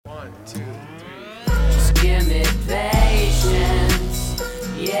Just give me patience,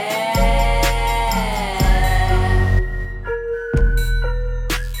 yeah.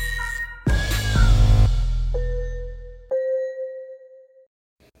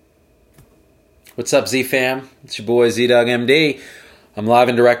 What's up, Z-Fam? It's your boy Z-Dog MD. I'm live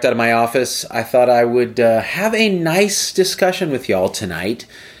and direct out of my office. I thought I would have a nice discussion with y'all tonight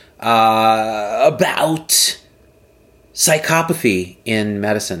about psychopathy in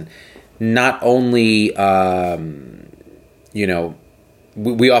medicine. Not only,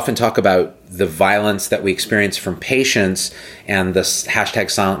 we often talk about the violence that we experience from patients and the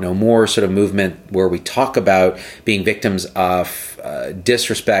hashtag Silent No More sort of movement where we talk about being victims of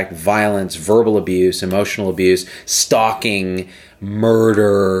disrespect, violence, verbal abuse, emotional abuse, stalking,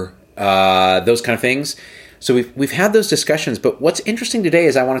 murder, those kind of things. So we've had those discussions, but what's interesting today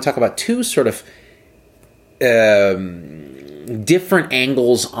is I want to talk about two sort of different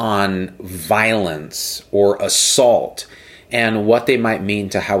angles on violence or assault and what they might mean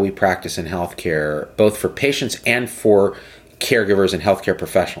to how we practice in healthcare, both for patients and for caregivers and healthcare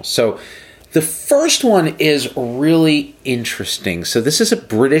professionals. So the first one is really interesting. So this is a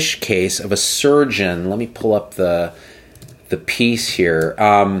British case of a surgeon. Let me pull up the piece here,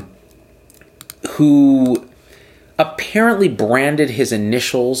 who apparently branded his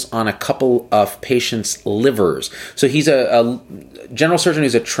initials on a couple of patients' livers. So he's a general surgeon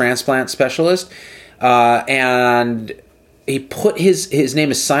who's a transplant specialist, and he put his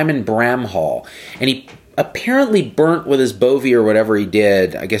name is Simon Bramhall, and he apparently burnt with his bovie or whatever he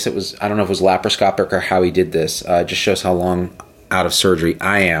did. I guess I don't know if it was laparoscopic or how he did this. It just shows how long out of surgery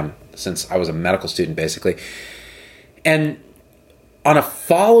I am, since I was a medical student, basically. And on a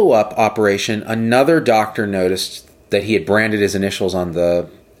follow-up operation, another doctor noticed that he had branded his initials on the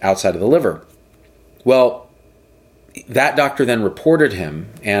outside of the liver. Well, that doctor then reported him,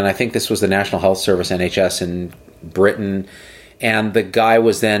 and I think this was the National Health Service, NHS, in Britain, and the guy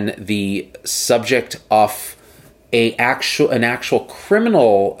was then the subject of an actual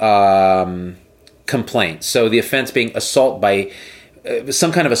criminal complaint. So the offense being assault by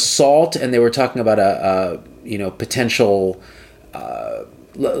some kind of assault, and they were talking about a potential.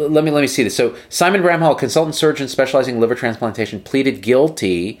 Let me see this. So Simon Bramhall, consultant surgeon specializing in liver transplantation, pleaded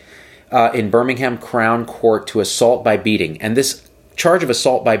guilty in Birmingham Crown Court to assault by beating, and this charge of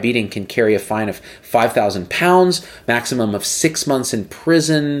assault by beating can carry a fine of £5,000, maximum of 6 months in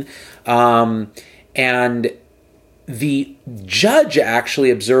prison. And the judge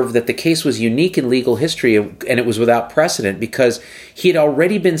actually observed that the case was unique in legal history, and it was without precedent because he had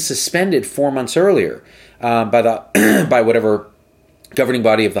already been suspended 4 months earlier by whatever governing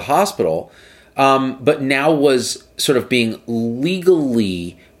body of the hospital, but now was sort of being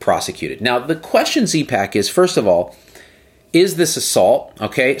legally prosecuted. Now, the question, Z-Pack, is, first of all, is this assault?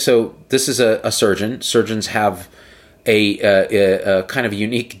 Okay, so this is a surgeon. Surgeons have a kind of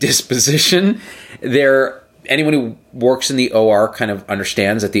unique disposition. Anyone who works in the OR kind of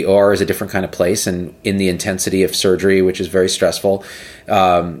understands that the OR is a different kind of place, and in the intensity of surgery, which is very stressful,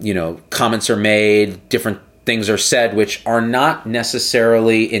 comments are made, different things are said, which are not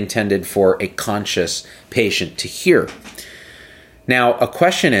necessarily intended for a conscious patient to hear. Now, a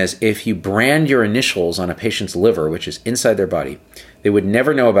question is, if you brand your initials on a patient's liver, which is inside their body, they would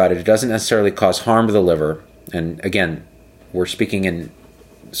never know about it. It doesn't necessarily cause harm to the liver. And again, we're speaking in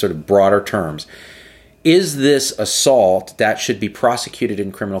sort of broader terms. Is this assault that should be prosecuted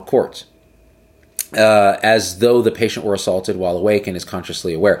in criminal courts? As though the patient were assaulted while awake and is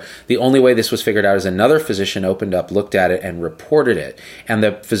consciously aware. The only way this was figured out is another physician opened up, looked at it, and reported it. And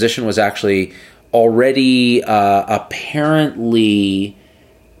the physician was actually already apparently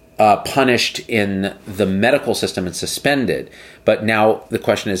punished in the medical system and suspended. But now the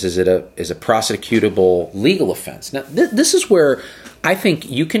question is it a prosecutable legal offense? Now, this is where I think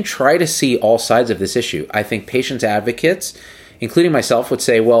you can try to see all sides of this issue. I think patients' advocates, including myself, would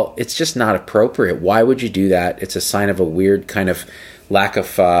say, well, it's just not appropriate. Why would you do that? It's a sign of a weird kind of lack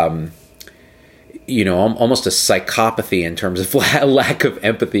of, almost a psychopathy in terms of lack of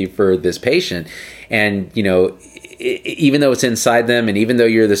empathy for this patient. And, even though it's inside them, and even though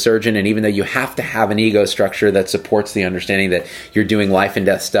you're the surgeon, and even though you have to have an ego structure that supports the understanding that you're doing life and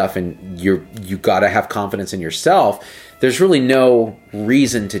death stuff, and you got to have confidence in yourself, there's really no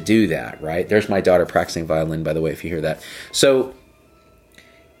reason to do that, right? There's my daughter practicing violin, by the way, if you hear that. So,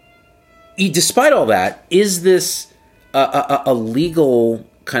 despite all that, is this a legal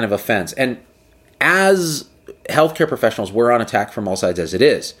kind of offense? And as healthcare professionals, we're on attack from all sides as it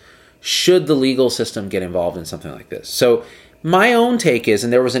is. Should the legal system get involved in something like this? So my own take is,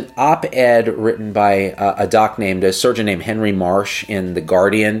 and there was an op-ed written by a surgeon named Henry Marsh in The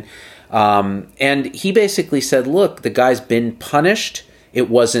Guardian And he basically said, look, the guy's been punished. It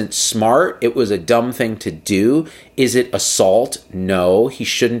wasn't smart. It was a dumb thing to do. Is it assault? No, he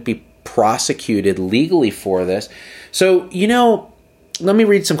shouldn't be prosecuted legally for this. So, let me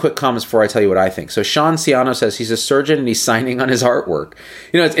read some quick comments before I tell you what I think. So Sean Ciano says he's a surgeon and he's signing on his artwork.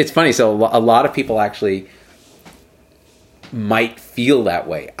 It's funny. So a lot of people actually might feel that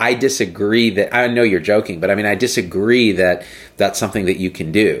way. I disagree that, I know you're joking, but I disagree that that's something that you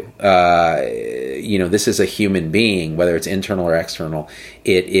can do. This is a human being, whether it's internal or external.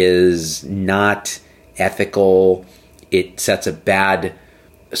 It is not ethical. It sets a bad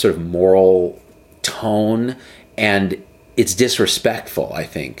sort of moral tone, and it's disrespectful, I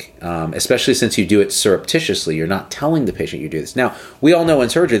think, especially since you do it surreptitiously. You're not telling the patient you do this. Now, we all know in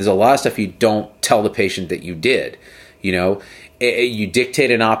surgery, there's a lot of stuff you don't tell the patient that you did. You dictate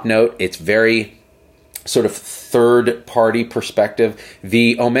an op note. It's very sort of third-party perspective.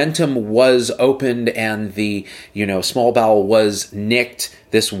 The omentum was opened and the, small bowel was nicked.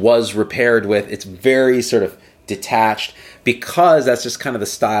 This was repaired with. It's very sort of detached because that's just kind of the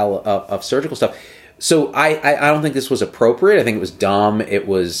style of surgical stuff. So I don't think this was appropriate. I think it was dumb. It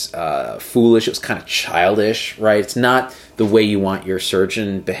was foolish. It was kind of childish, right? It's not the way you want your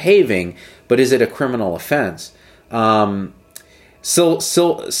surgeon behaving, but is it a criminal offense? So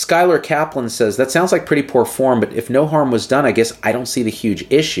Skylar Kaplan says, that sounds like pretty poor form, but if no harm was done, I guess I don't see the huge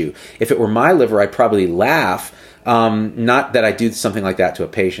issue. If it were my liver, I'd probably laugh. Not that I do something like that to a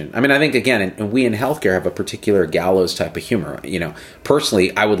patient. I think, again, and we in healthcare have a particular gallows type of humor.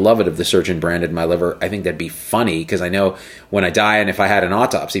 Personally, I would love it if the surgeon branded my liver. I think that'd be funny because I know when I die and if I had an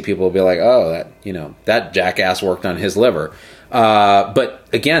autopsy, people will be like, oh, that jackass worked on his liver. But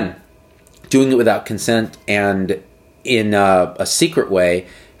again, doing it without consent and in a secret way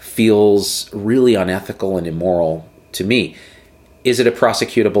feels really unethical and immoral to me. Is it a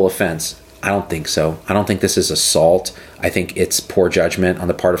prosecutable offense? I don't think so. I don't think this is assault. I think it's poor judgment on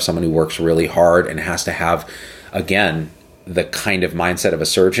the part of someone who works really hard and has to have, again, the kind of mindset of a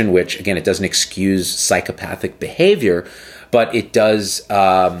surgeon, which, again, it doesn't excuse psychopathic behavior, but it does...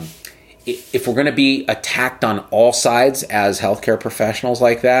 if we're going to be attacked on all sides as healthcare professionals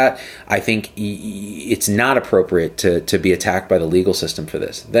like that, I think it's not appropriate to be attacked by the legal system for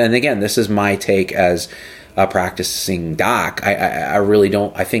this. Then again, this is my take as a practicing doc. I really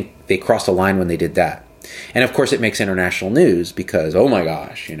don't. I think they crossed a line when they did that. And of course, it makes international news because, oh my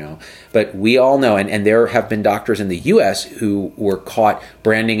gosh, But we all know, and there have been doctors in the U.S. who were caught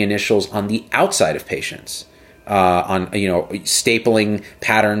branding initials on the outside of patients. On stapling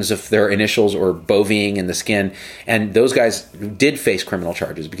patterns of their initials or bovying in the skin, and those guys did face criminal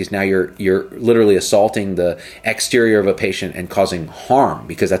charges because now you're literally assaulting the exterior of a patient and causing harm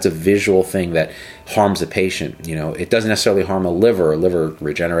because that's a visual thing that harms a patient. It doesn't necessarily harm a liver. A liver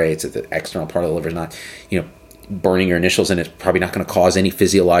regenerates. The external part of the liver is not burning your initials, and it's probably not going to cause any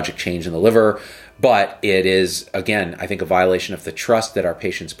physiologic change in the liver. But it is, again, I think a violation of the trust that our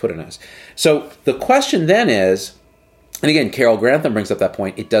patients put in us. So the question then is, and again, Carol Grantham brings up that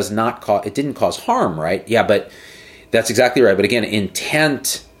point, it didn't cause harm, right? Yeah, but that's exactly right. But again,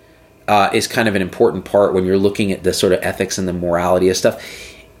 intent is kind of an important part when you're looking at the sort of ethics and the morality of stuff.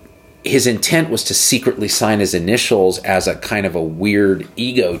 His intent was to secretly sign his initials as a kind of a weird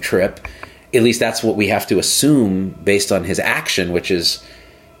ego trip. At least that's what we have to assume based on his action, which is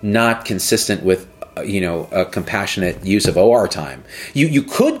not consistent with a compassionate use of OR time. You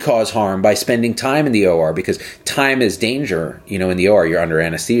could cause harm by spending time in the OR because time is danger. In the OR, you're under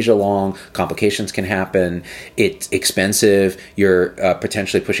anesthesia long, complications can happen, it's expensive, you're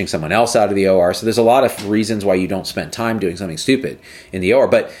potentially pushing someone else out of the OR. So there's a lot of reasons why you don't spend time doing something stupid in the OR.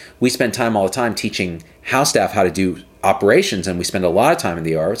 But we spend time all the time teaching house staff how to do operations, and we spend a lot of time in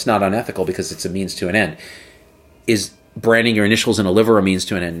the OR. It's not unethical because it's a means to an end. Is branding your initials in a liver a means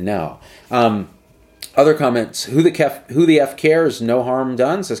to an end? No. Other comments, who the F cares, no harm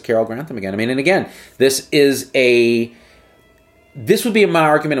done, says Carol Grantham again. And again, this would be my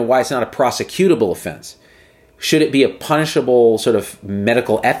argument of why it's not a prosecutable offense. Should it be a punishable sort of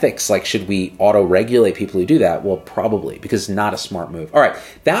medical ethics? Like, should we auto-regulate people who do that? Well, probably, because it's not a smart move. All right,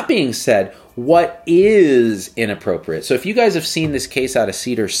 that being said, what is inappropriate? So if you guys have seen this case out of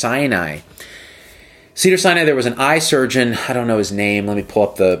Cedars-Sinai, there was an eye surgeon, I don't know his name, let me pull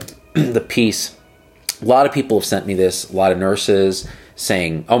up the piece. A lot of people have sent me this, a lot of nurses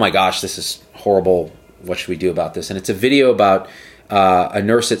saying, oh my gosh, this is horrible, what should we do about this? And it's a video about a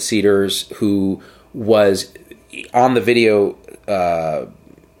nurse at Cedars who was on the video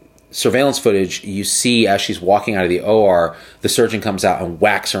surveillance footage, you see as she's walking out of the OR, the surgeon comes out and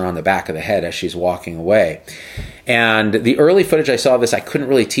whacks her on the back of the head as she's walking away. And the early footage I saw of this, I couldn't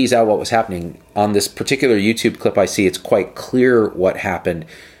really tease out what was happening. On this particular YouTube clip I see, it's quite clear what happened.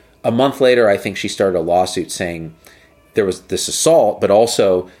 A month later, I think she started a lawsuit saying there was this assault, but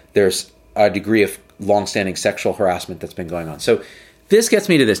also there's a degree of longstanding sexual harassment that's been going on. So this gets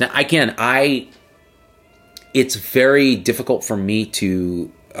me to this. Now, again, it's very difficult for me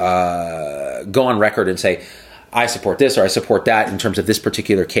to go on record and say, I support this or I support that in terms of this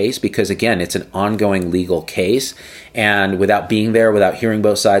particular case, because again, it's an ongoing legal case. And without being there, without hearing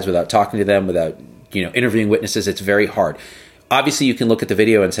both sides, without talking to them, without, interviewing witnesses, it's very hard. Obviously, you can look at the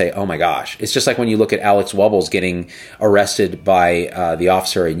video and say, oh my gosh. It's just like when you look at Alex Wubbles getting arrested by the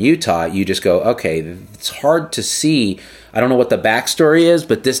officer in Utah, you just go, okay, it's hard to see. I don't know what the backstory is,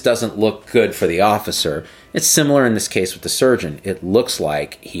 but this doesn't look good for the officer. It's similar in this case with the surgeon. It looks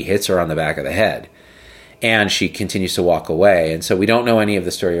like he hits her on the back of the head, and she continues to walk away. And so we don't know any of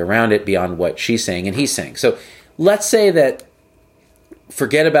the story around it beyond what she's saying and he's saying. So let's say that,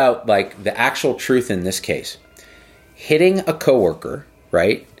 forget about like the actual truth in this case. Hitting a coworker,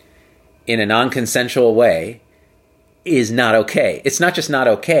 right, in a non-consensual way is not okay. It's not just not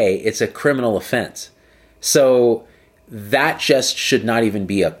okay, it's a criminal offense. So that just should not even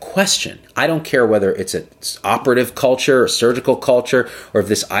be a question. I don't care whether it's an operative culture or surgical culture, or if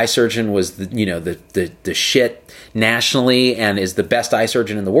this eye surgeon was the shit nationally and is the best eye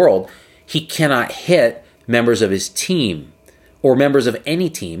surgeon in the world. He cannot hit members of his team or members of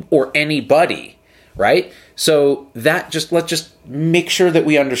any team or anybody, right? So let's just make sure that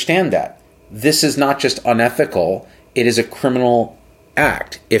we understand that this is not just unethical. It is a criminal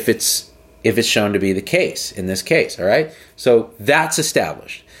act if it's shown to be the case in this case, all right? So that's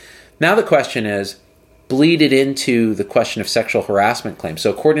established. Now the question is, bleed it into the question of sexual harassment claims.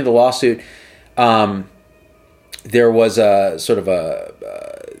 So according to the lawsuit, there was a sort of a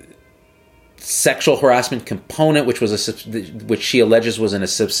sexual harassment component, which she alleges was a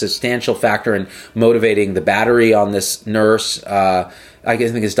substantial factor in motivating the battery on this nurse. I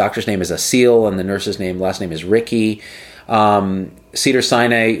think his doctor's name is Asil, and the nurse's last name is Ricky.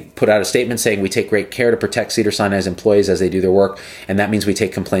 Cedars-Sinai put out a statement saying, we take great care to protect Cedars-Sinai's employees as they do their work, and that means we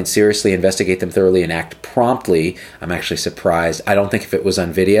take complaints seriously, investigate them thoroughly, and act promptly. I'm actually surprised. I don't think if it was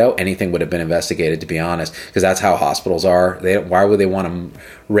on video, anything would have been investigated, to be honest, because that's how hospitals are. Why would they want to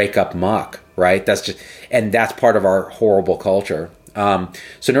rake up muck, right? That's part of our horrible culture. So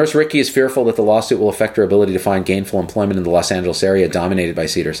Nurse Ricky is fearful that the lawsuit will affect her ability to find gainful employment in the Los Angeles area dominated by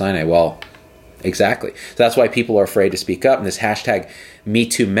Cedars-Sinai. Well, exactly. So that's why people are afraid to speak up. And this hashtag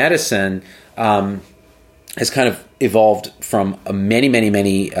 #MeTooMedicine has kind of evolved from many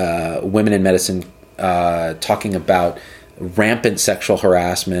women in medicine talking about rampant sexual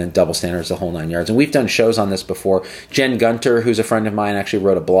harassment, double standards, the whole 9 yards. And we've done shows on this before. Jen Gunter, who's a friend of mine, actually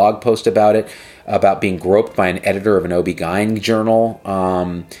wrote a blog post about it, about being groped by an editor of an OB-GYN journal.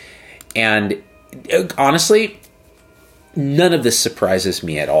 And honestly, none of this surprises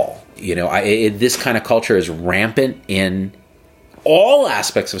me at all. This kind of culture is rampant in all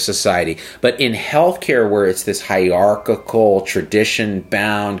aspects of society, but in healthcare, where it's this hierarchical,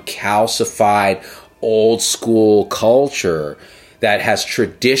 tradition-bound, calcified, old-school culture that has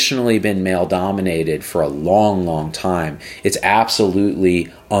traditionally been male-dominated for a long, long time, it's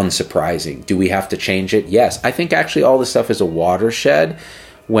absolutely unsurprising. Do we have to change it? Yes. I think actually all this stuff is a watershed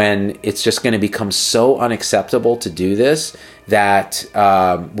when it's just going to become so unacceptable to do this that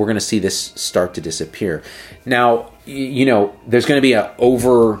we're going to see this start to disappear. Now, there's going to be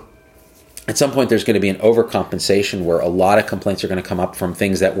at some point there's going to be an overcompensation where a lot of complaints are going to come up from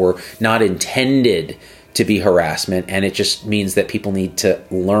things that were not intended to be harassment, and it just means that people need to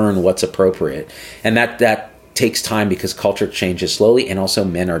learn what's appropriate. And that takes time because culture changes slowly, and also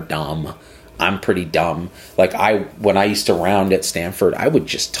men are dumb. I'm pretty dumb. Like when I used to round at Stanford, I would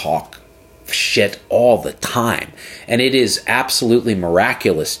just talk shit all the time. And it is absolutely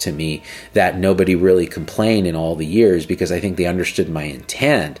miraculous to me that nobody really complained in all the years, because I think they understood my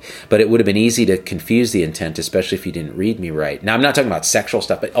intent. But it would have been easy to confuse the intent, especially if you didn't read me right. Now, I'm not talking about sexual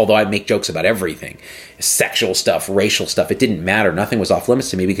stuff, but although I make jokes about everything, sexual stuff, racial stuff, it didn't matter. Nothing was off limits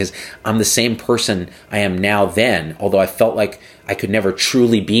to me because I'm the same person I am now then. Although I felt like I could never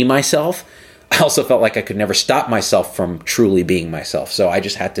truly be myself, I also felt like I could never stop myself from truly being myself. So I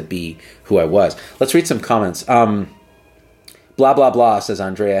just had to be who I was. Let's read some comments. Blah, blah, blah, says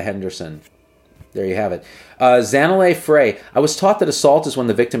Andrea Henderson. There you have it. Zanale Frey. I was taught that assault is when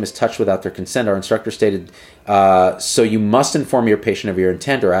the victim is touched without their consent. Our instructor stated, so you must inform your patient of your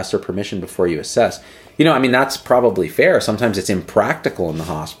intent or ask their permission before you assess. I mean, that's probably fair. Sometimes it's impractical in the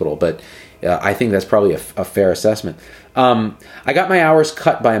hospital, but I think that's probably a fair assessment. I got my hours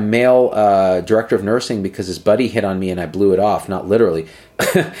cut by a male director of nursing because his buddy hit on me and I blew it off, not literally.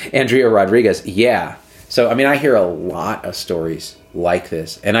 Andrea Rodriguez, yeah. So, I mean, I hear a lot of stories like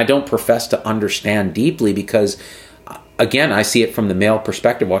this, and I don't profess to understand deeply because, again, I see it from the male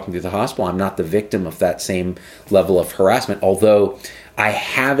perspective walking through the hospital. I'm not the victim of that same level of harassment, although I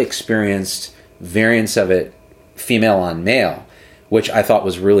have experienced variants of it female on male, which I thought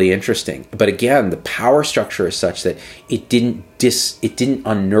was really interesting. But again, the power structure is such that it didn't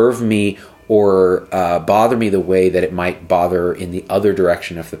unnerve me or bother me the way that it might bother in the other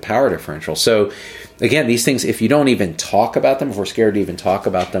direction of the power differential. So again, these things, if you don't even talk about them, if we're scared to even talk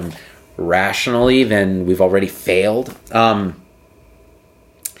about them rationally, then we've already failed.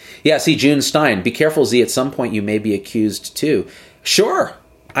 See, June Stein, be careful, Z, at some point you may be accused too. Sure.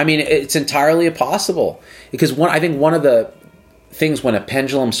 I mean, it's entirely possible. Because I think one of the things when a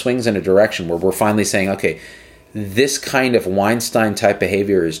pendulum swings in a direction where we're finally saying, okay, this kind of Weinstein-type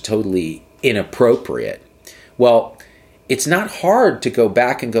behavior is totally inappropriate. Well, it's not hard to go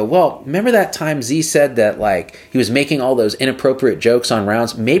back and go, well, remember that time Z said that like he was making all those inappropriate jokes on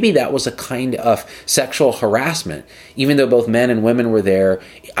rounds? Maybe that was a kind of sexual harassment. Even though both men and women were there,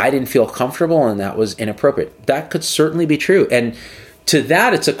 I didn't feel comfortable and that was inappropriate. That could certainly be true. And to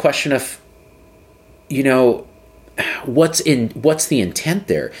that, it's a question of, what's the intent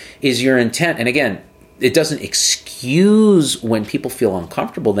there? Is your intent, and again, it doesn't excuse when people feel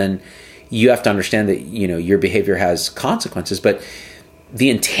uncomfortable, then you have to understand that, your behavior has consequences. But the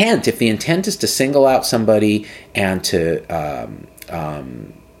intent, if the intent is to single out somebody and to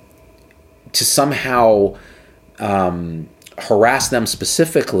somehow harass them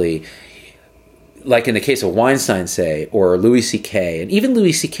specifically, like in the case of Weinstein, say, or Louis C.K., and even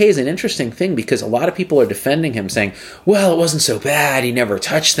Louis C.K. is an interesting thing because a lot of people are defending him saying, well, it wasn't so bad, he never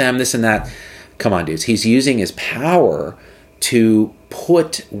touched them, this and that. Come on, dudes. He's using his power to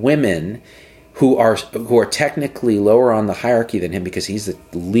put women who are technically lower on the hierarchy than him because he's the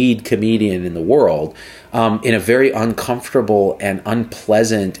lead comedian in the world in a very uncomfortable and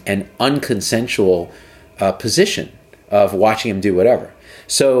unpleasant and unconsensual position of watching him do whatever.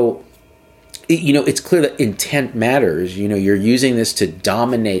 So, it's clear that intent matters. You're using this to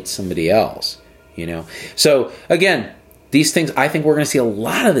dominate somebody else, So, again, these things, I think we're going to see a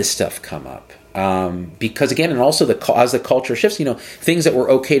lot of this stuff come up. Because, again, and also as the culture shifts, things that were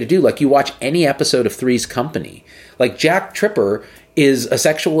okay to do, like you watch any episode of Three's Company. Like Jack Tripper is a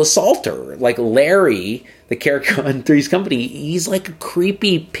sexual assaulter. Like Larry, the character on Three's Company, he's like a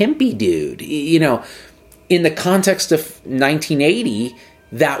creepy, pimpy dude. In the context of 1980,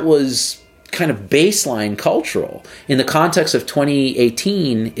 that was kind of baseline cultural. In the context of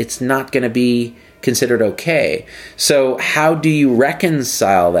 2018, it's not going to be considered okay. So how do you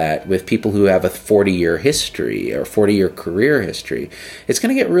reconcile that with people who have a 40-year history or 40-year career history? It's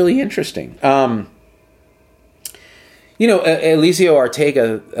going to get really interesting. Eliseo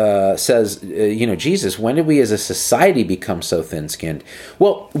Ortega says, Jesus, when did we as a society become so thin-skinned?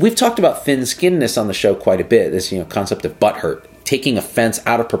 Well, we've talked about thin-skinnedness on the show quite a bit, this concept of butthurt, taking offense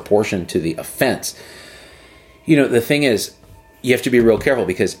out of proportion to the offense. The thing is, you have to be real careful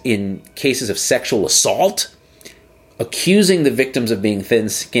because in cases of sexual assault, accusing the victims of being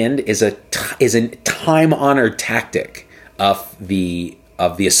thin-skinned is a time-honored tactic of the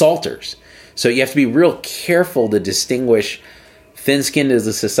assaulters. So you have to be real careful to distinguish thin-skinned as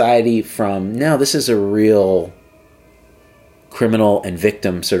a society from, no, this is a real criminal and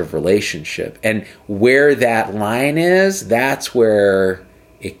victim sort of relationship. And where that line is, that's where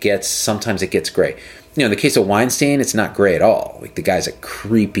sometimes it gets gray. In the case of Weinstein, it's not gray at all. Like, the guy's a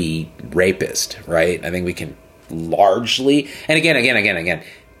creepy rapist, right? I think we can largely, and again,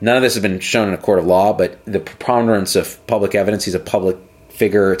 none of this has been shown in a court of law, but the preponderance of public evidence, he's a public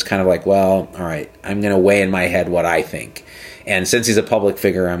figure. It's kind of like, well, all right, I'm going to weigh in my head what I think. And since he's a public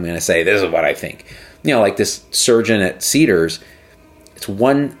figure, I'm going to say, this is what I think. Like this surgeon at Cedars, it's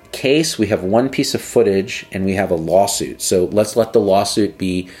one case, we have one piece of footage, and we have a lawsuit. So let's let the lawsuit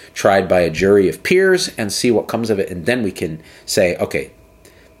be tried by a jury of peers and see what comes of it, and then we can say, okay,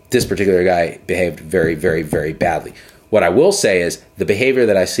 this particular guy behaved very, very, very badly. What I will say is the behavior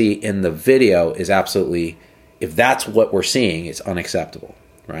that I see in the video is absolutely, if that's what we're seeing, it's unacceptable,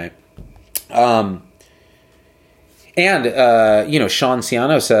 right? Sean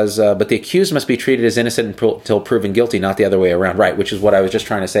Ciano says, but the accused must be treated as innocent until proven guilty, not the other way around. Right, which is what I was just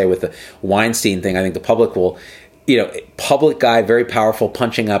trying to say with the Weinstein thing. I think the public will, public guy, very powerful,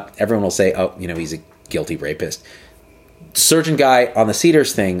 punching up. Everyone will say, oh, he's a guilty rapist. surgeon guy on the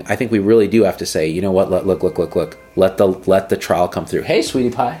Cedars thing, I think we really do have to say, you know what? Look. Let the trial come through. Hey,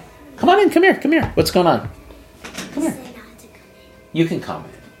 sweetie pie, come on in. Come here. What's going on? Come here. You can come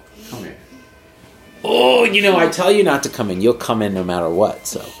in. Come here. Oh, I tell you not to come in. You'll come in no matter what.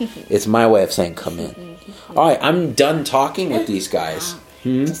 So it's my way of saying come in. All right, I'm done talking with these guys.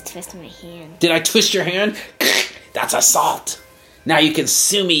 Just twisted my hand. Did I twist your hand? That's assault. Now you can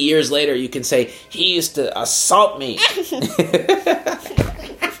sue me years later. You can say, he used to assault me.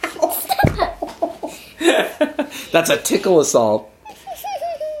 That's a tickle assault.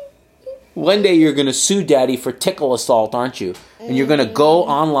 One day you're going to sue Daddy for tickle assault, aren't you? And you're going to go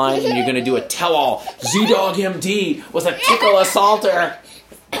online and you're going to do a tell-all. Z-Dog MD was a tickle assaulter.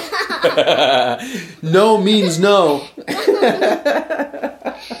 No means no.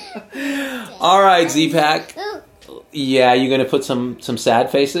 All right, Z-Pack. Yeah, you're going to put some sad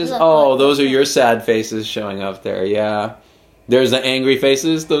faces? Oh, those are your sad faces showing up there, yeah. There's the angry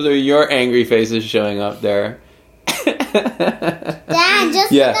faces. Those are your angry faces showing up there. Dad,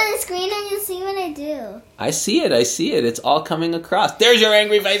 just look on the screen and you'll see what I do. I see it. It's all coming across. There's your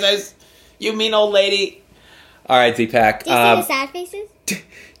angry faces. You mean old lady. All right, Z-Pack. Do you see the sad faces?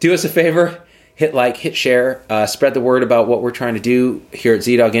 Do us a favor. Hit like, hit share. Spread the word about what we're trying to do here at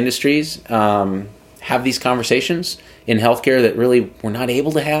Z-Dog Industries. Have these conversations in healthcare that really we're not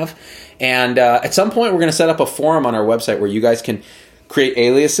able to have. And at some point, we're going to set up a forum on our website where you guys can create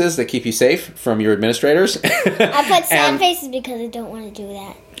aliases that keep you safe from your administrators. I put sad faces because I don't want to do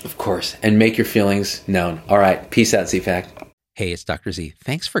that. Of course. And make your feelings known. All right. Peace out, Z-Pack. Hey, it's Dr. Z.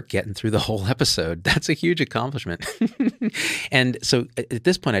 Thanks for getting through the whole episode. That's a huge accomplishment. And so at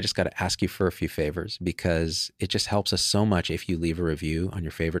this point, I just got to ask you for a few favors because it just helps us so much if you leave a review on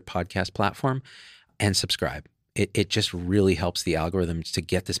your favorite podcast platform and subscribe. It just really helps the algorithms to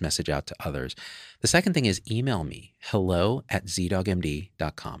get this message out to others. The second thing is email me,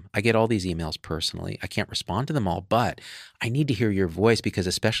 hello@zdogmd.com. I get all these emails personally. I can't respond to them all, but I need to hear your voice because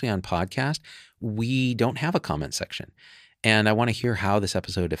especially on podcast, we don't have a comment section. And I want to hear how this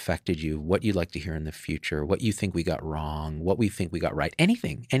episode affected you, what you'd like to hear in the future, what you think we got wrong, what we think we got right,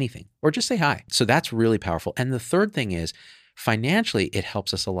 anything, or just say hi. So that's really powerful. And the third thing is, financially, it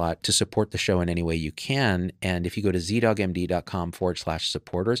helps us a lot to support the show in any way you can. And if you go to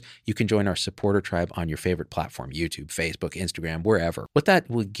zdogmd.com/supporters, you can join our supporter tribe on your favorite platform, YouTube, Facebook, Instagram, wherever. What that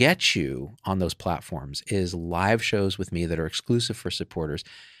will get you on those platforms is live shows with me that are exclusive for supporters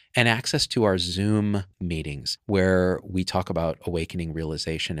and access to our Zoom meetings where we talk about awakening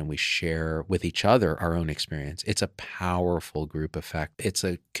realization and we share with each other our own experience. It's a powerful group effect. It's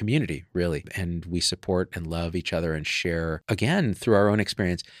a community, really. And we support and love each other and share, again, through our own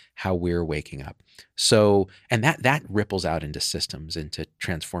experience, how we're waking up. So, and that ripples out into systems, into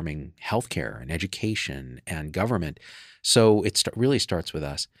transforming healthcare and education and government. So it really starts with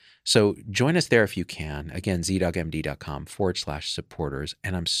us. So join us there if you can. Again, zdogmd.com/supporters.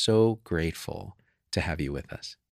 And I'm so grateful to have you with us.